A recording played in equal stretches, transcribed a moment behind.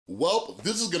Well,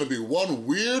 this is gonna be one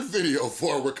weird video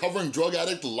for a recovering drug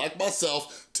addict like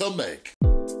myself to make.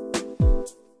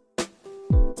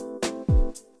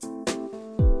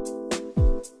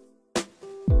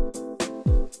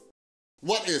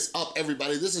 What is up,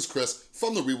 everybody? This is Chris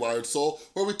from The Rewired Soul,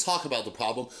 where we talk about the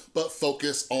problem, but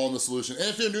focus on the solution. And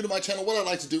if you're new to my channel, what I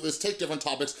like to do is take different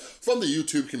topics from the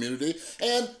YouTube community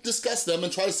and discuss them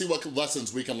and try to see what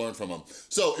lessons we can learn from them.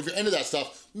 So if you're into that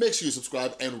stuff, make sure you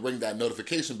subscribe and ring that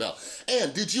notification bell.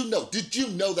 And did you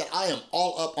know that I am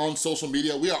all up on social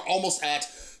media? We are almost at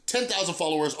 10,000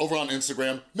 followers over on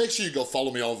Instagram. Make sure you go follow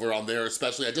me over on there,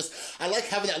 especially. I like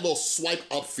having that little swipe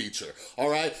up feature, all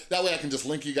right? That way I can just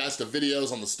link you guys to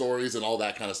videos on the stories and all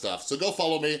that kind of stuff. So go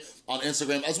follow me on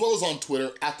Instagram as well as on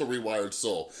Twitter at The Rewired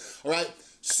Soul, all right?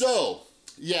 So,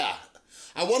 yeah.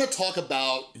 I wanna talk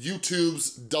about YouTube's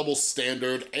double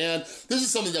standard, and this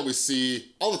is something that we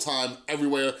see all the time,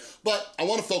 everywhere, but I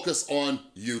wanna focus on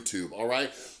YouTube, all right?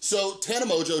 So Tana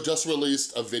Mongeau just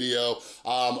released a video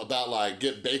about like,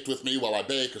 get baked with me while I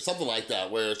bake or something like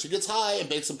that, where she gets high and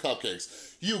bakes some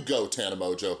cupcakes. You go, Tana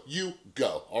Mongeau, you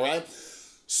go, all right?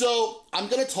 So I'm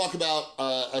gonna talk about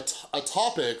a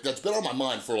topic that's been on my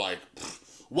mind for like,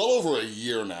 well over a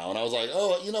year now, and I was like,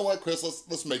 oh, you know what, Chris,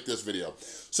 let's make this video.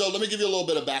 So let me give you a little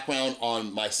bit of background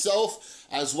on myself,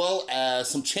 as well as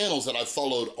some channels that I've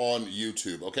followed on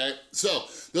YouTube, okay? So,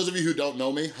 those of you who don't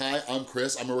know me, hi, I'm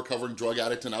Chris. I'm a recovering drug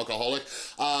addict and alcoholic.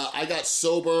 I got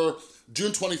sober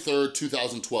June 23rd,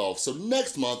 2012. So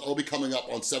next month, I'll be coming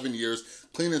up on 7 years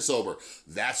clean and sober.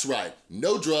 That's right,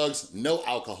 no drugs, no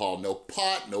alcohol, no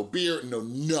pot, no beer, no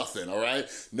nothing, all right?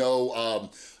 No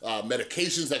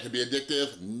medications that could be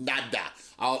addictive, nada,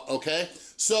 okay?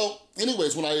 So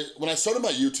anyways, when I started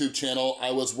my YouTube channel,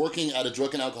 I was working at a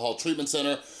drug and alcohol treatment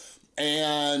center,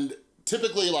 and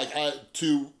typically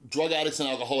to drug addicts and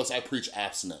alcoholics, I preach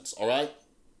abstinence, all right?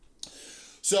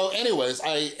 So anyways,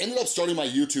 I ended up starting my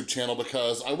YouTube channel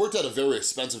because I worked at a very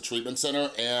expensive treatment center,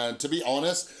 and to be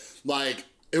honest, like,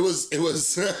 it was it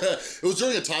was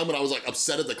during a time when I was like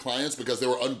upset at the clients because they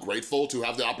were ungrateful to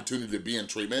have the opportunity to be in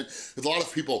treatment. Because a lot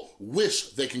of people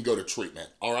wish they can go to treatment,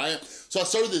 all right? So I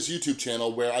started this YouTube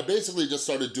channel where I basically just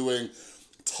started doing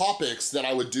topics that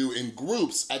I would do in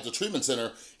groups at the treatment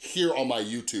center here on my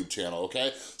YouTube channel,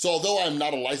 okay? So although I'm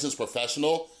not a licensed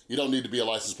professional, you don't need to be a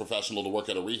licensed professional to work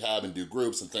at a rehab and do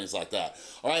groups and things like that,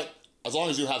 all right? As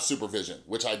long as you have supervision,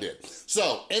 which I did.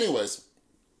 So anyways,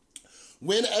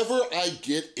 whenever I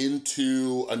get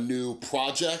into a new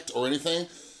project or anything,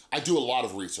 I do a lot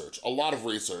of research.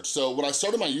 So when I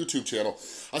started my YouTube channel,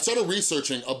 I started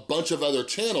researching a bunch of other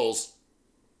channels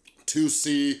to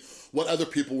see what other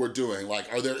people were doing.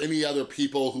 Like, are there any other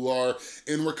people who are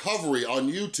in recovery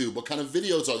on YouTube? What kind of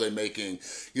videos are they making?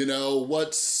 You know,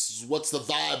 what's the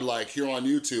vibe like here on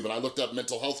YouTube? And I looked up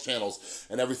mental health channels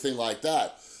and everything like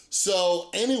that. So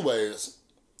anyways,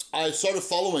 I started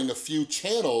following a few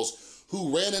channels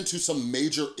who ran into some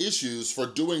major issues for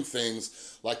doing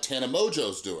things like Tana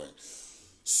Mongeau's doing.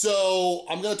 So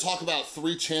I'm gonna talk about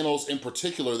 3 channels in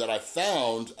particular that I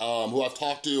found, who I've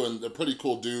talked to, and they're pretty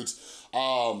cool dudes,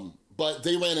 but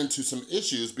they ran into some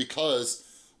issues because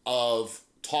of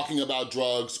talking about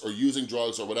drugs or using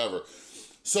drugs or whatever.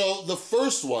 So the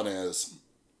first one is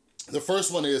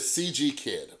CG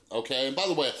Kid, okay? And by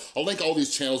the way, I'll link all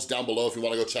these channels down below if you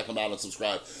wanna go check them out and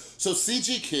subscribe. So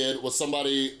CG Kid was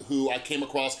somebody who I came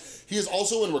across. He is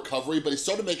also in recovery, but he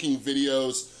started making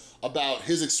videos about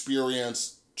his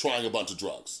experience trying a bunch of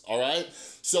drugs, all right?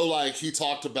 So like, he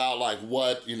talked about like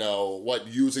what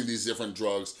using these different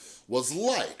drugs was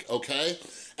like, okay?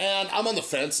 And I'm on the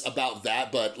fence about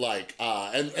that, but like,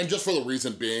 and just for the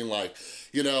reason being like,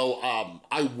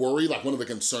 I worry, like one of the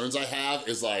concerns I have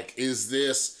is like, is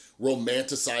this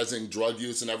romanticizing drug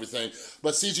use and everything?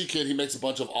 But CG Kid, he makes a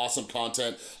bunch of awesome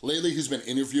content. Lately, he's been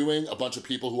interviewing a bunch of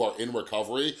people who are in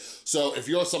recovery. So if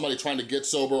you're somebody trying to get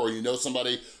sober or you know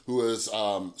somebody who is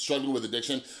struggling with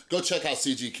addiction, go check out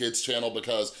CG Kid's channel,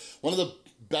 because one of the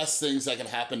best things that can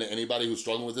happen to anybody who's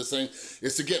struggling with this thing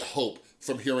is to get hope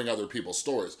from hearing other people's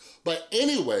stories. But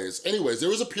anyways, there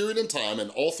was a period in time,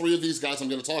 and all 3 of these guys I'm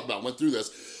gonna talk about went through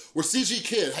this, where CG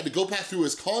Kid had to go back through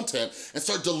his content and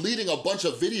start deleting a bunch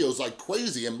of videos like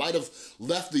crazy, and might have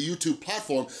left the YouTube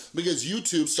platform because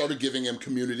YouTube started giving him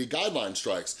community guideline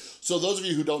strikes. So those of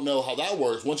you who don't know how that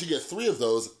works, once you get 3 of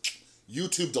those,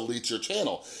 YouTube deletes your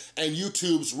channel. And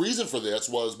YouTube's reason for this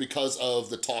was because of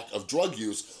the talk of drug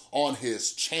use on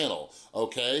his channel,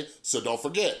 okay? So don't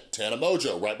forget, Tana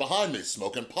Mongeau right behind me,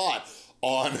 smoking pot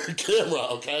on camera,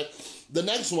 okay? The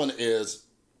next one is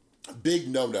Big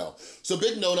no-no. So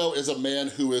Big no-no is a man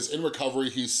who is in recovery.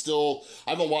 He's still,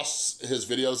 I haven't watched his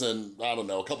videos in, I don't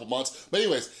know, a couple months. But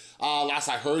anyways, last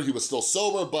I heard he was still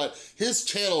sober, but his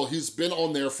channel, he's been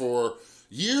on there for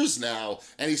years now,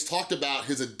 and he's talked about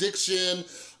his addiction,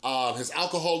 his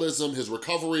alcoholism, his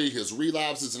recovery, his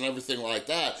relapses, and everything like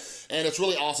that. And it's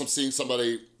really awesome seeing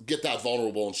somebody get that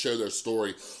vulnerable and share their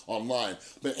story online.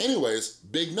 But anyways,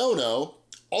 Big no-no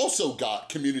also got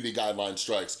community guideline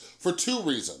strikes for 2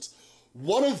 reasons.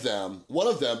 One of them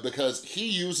because he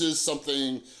uses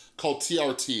something called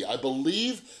TRT. I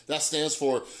believe that stands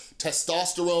for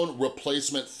testosterone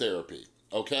replacement therapy,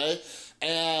 okay?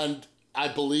 And I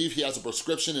believe he has a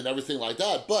prescription and everything like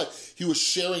that, but he was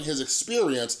sharing his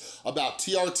experience about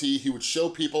TRT. He would show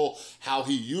people how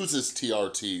he uses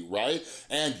TRT, right?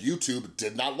 And YouTube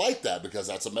did not like that because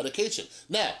that's a medication.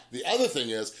 Now, the other thing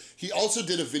is, he also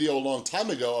did a video a long time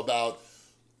ago about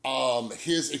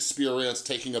his experience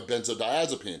taking a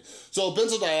benzodiazepine. So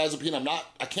benzodiazepine,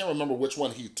 I can't remember which one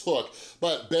he took,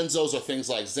 but benzos are things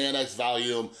like Xanax,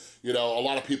 Valium, you know, a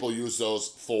lot of people use those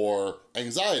for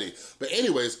anxiety. But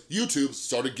anyways, YouTube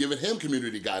started giving him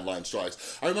community guideline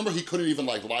strikes. I remember he couldn't even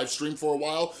like live stream for a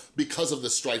while because of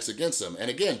the strikes against him. And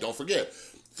again, don't forget,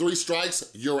 3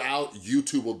 strikes, you're out,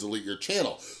 YouTube will delete your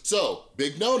channel. So,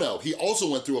 big no-no. He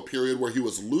also went through a period where he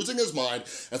was losing his mind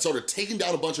and started taking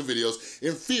down a bunch of videos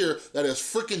in fear that his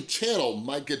freaking channel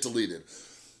might get deleted.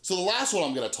 So the last one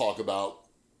I'm gonna talk about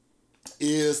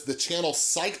is the channel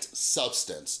Psyched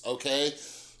Substance, okay?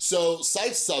 So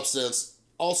Psyched Substance,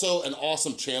 also an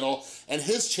awesome channel, and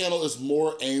his channel is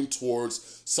more aimed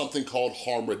towards something called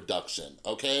harm reduction,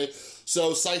 okay?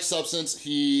 So Psyched Substance,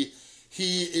 he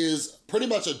is pretty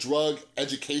much a drug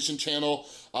education channel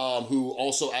who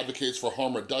also advocates for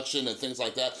harm reduction and things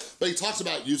like that. But he talks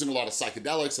about using a lot of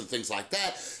psychedelics and things like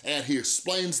that, and he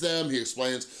explains them, he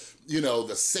explains, you know,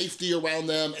 the safety around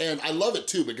them. And I love it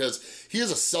too, because he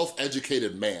is a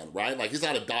self-educated man, right? Like, he's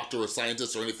not a doctor or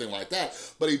scientist or anything like that,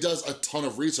 but he does a ton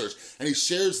of research, and he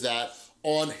shares that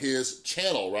on his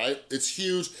channel, right? It's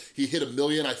huge. He hit 1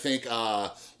 million, I think,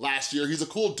 last year. He's a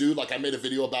cool dude. Like, I made a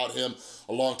video about him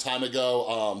a long time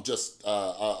ago, just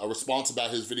a response about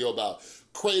his video about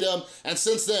Kratom. And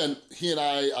since then, he and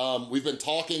I, we've been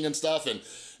talking and stuff, and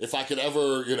if I could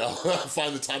ever, you know,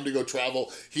 find the time to go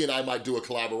travel, he and I might do a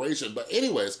collaboration. But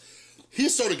anyways, he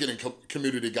started getting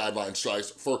community guideline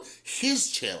strikes for his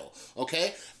channel,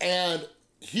 okay? And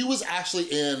he was actually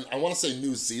in, I wanna say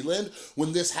New Zealand,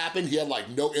 when this happened. He had like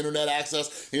no internet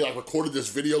access. He like recorded this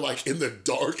video like in the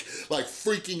dark, like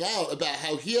freaking out about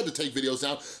how he had to take videos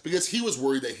down because he was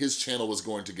worried that his channel was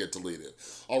going to get deleted,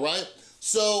 all right?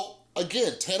 So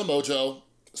again, Tana Mongeau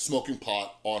smoking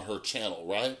pot on her channel,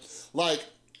 right? Like,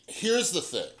 here's the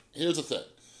thing.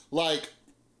 Like,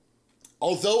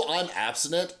 although I'm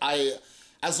abstinent,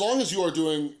 as long as you are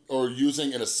doing or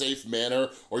using in a safe manner,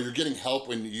 or you're getting help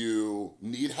when you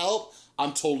need help,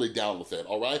 I'm totally down with it,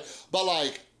 all right? But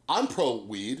like, I'm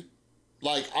pro-weed.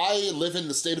 Like, I live in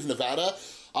the state of Nevada.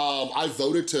 I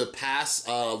voted to pass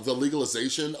the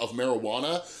legalization of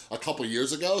marijuana a couple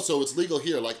years ago, so it's legal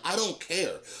here. Like, I don't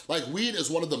care. Like, weed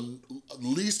is one of the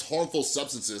least harmful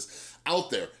substances out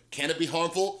there. Can it be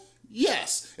harmful?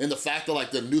 Yes, and the fact that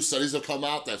like the new studies have come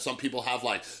out that some people have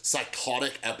like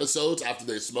psychotic episodes after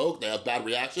they smoke, they have bad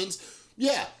reactions,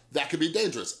 yeah, that could be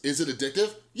dangerous. Is it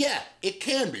addictive? Yeah, it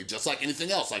can be, just like anything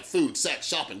else, like food, sex,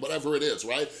 shopping, whatever it is,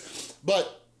 right?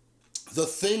 But the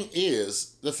thing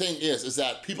is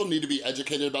that people need to be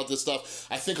educated about this stuff.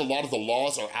 I think a lot of the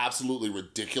laws are absolutely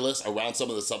ridiculous around some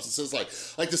of the substances,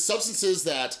 like the substances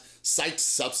that Psyched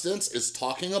Substance is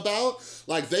talking about.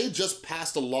 Like, they just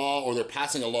passed a law, or they're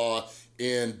passing a law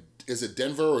in, is it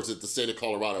Denver or is it the state of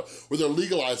Colorado, where they're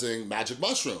legalizing magic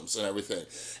mushrooms and everything.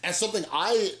 And something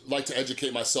I like to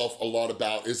educate myself a lot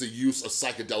about is the use of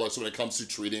psychedelics when it comes to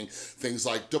treating things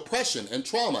like depression and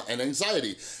trauma and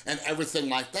anxiety and everything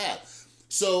like that.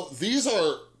 So these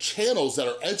are channels that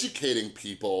are educating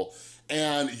people,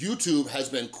 and YouTube has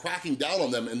been cracking down on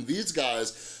them. And these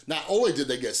guys, not only did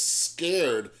they get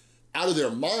scared out of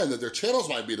their mind that their channels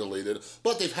might be deleted,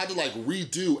 but they've had to like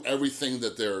redo everything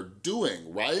that they're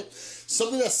doing, right?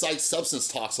 Something that Psyched Substance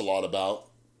talks a lot about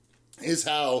is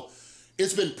how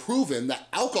it's been proven that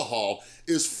alcohol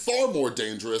is far more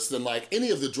dangerous than like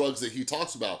any of the drugs that he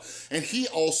talks about. And he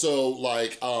also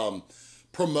like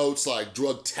promotes like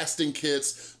drug testing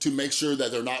kits to make sure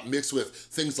that they're not mixed with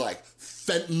things like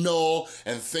fentanyl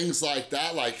and things like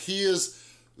that. Like, he is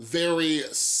very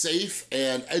safe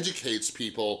and educates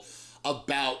people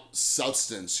about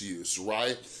substance use,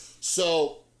 right?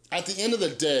 So at the end of the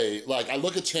day, like I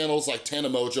look at channels like Tana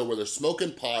Mongeau where they're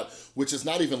smoking pot, which is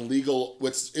not even legal,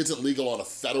 which isn't legal on a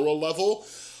federal level.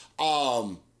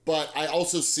 But I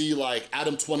also see like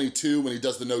Adam22 when he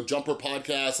does the No Jumper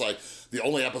podcast, like the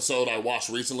only episode I watched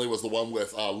recently was the one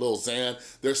with Lil Xan.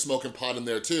 They're smoking pot in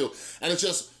there too. And it's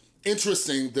just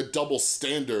interesting the double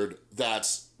standard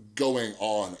that's going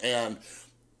on. And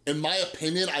in my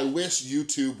opinion, I wish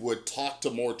YouTube would talk to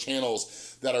more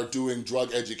channels that are doing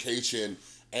drug education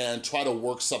and try to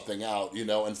work something out, you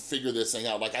know, and figure this thing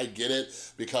out. Like I get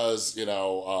it because, you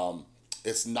know,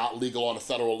 it's not legal on a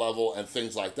federal level and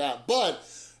things like that. But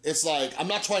it's like, I'm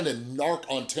not trying to narc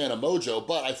on Tana Mongeau,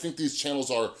 but I think these channels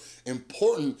are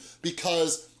important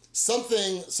because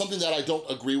something that I don't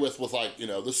agree with like, you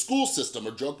know, the school system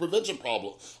or drug prevention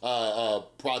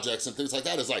projects and things like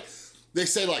that is like, they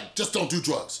say like, just don't do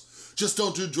drugs. Just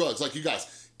don't do drugs. Like you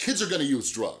guys, kids are gonna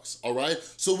use drugs, all right?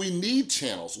 So we need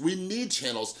channels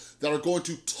that are going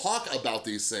to talk about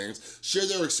these things, share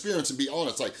their experience and be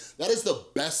honest. Like that is the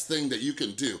best thing that you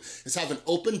can do, is have an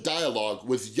open dialogue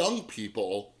with young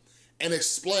people and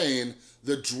explain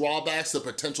the drawbacks, the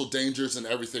potential dangers and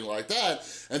everything like that.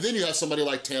 And then you have somebody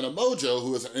like Tana Mongeau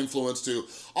who is an influence to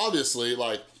obviously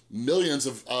like millions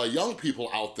of young people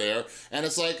out there. And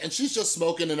it's like, and she's just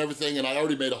smoking and everything. And I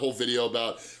already made a whole video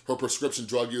about her prescription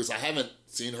drug use. I haven't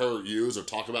seen her use or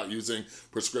talk about using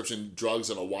prescription drugs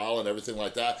in a while and everything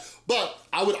like that. But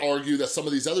I would argue that some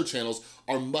of these other channels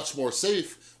are much more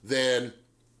safe than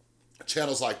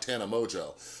channels like Tana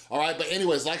Mongeau. All right, but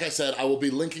anyways, like I said, I will be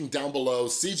linking down below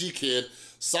CG Kid,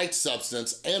 Psyched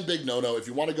Substance, and Big No No if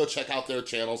you wanna go check out their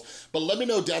channels. But let me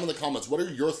know down in the comments, what are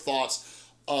your thoughts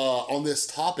on this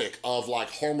topic of like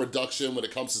harm reduction when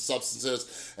it comes to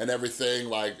substances and everything?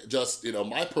 Like just, you know,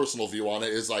 my personal view on it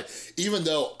is like, even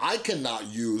though I cannot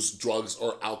use drugs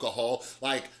or alcohol,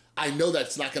 like I know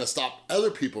that's not gonna stop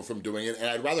other people from doing it, and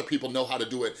I'd rather people know how to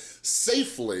do it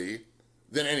safely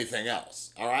than anything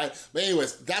else, all right? But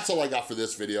anyways, that's all I got for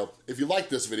this video. If you like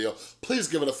this video, please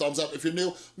give it a thumbs up. If you're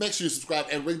new, make sure you subscribe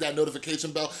and ring that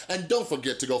notification bell. And don't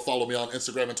forget to go follow me on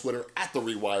Instagram and Twitter at The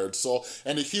Rewired Soul.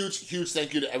 And a huge, huge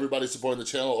thank you to everybody supporting the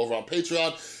channel over on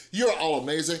Patreon. You're all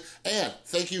amazing. And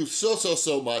thank you so, so,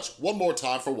 so much one more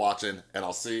time for watching, and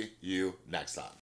I'll see you next time.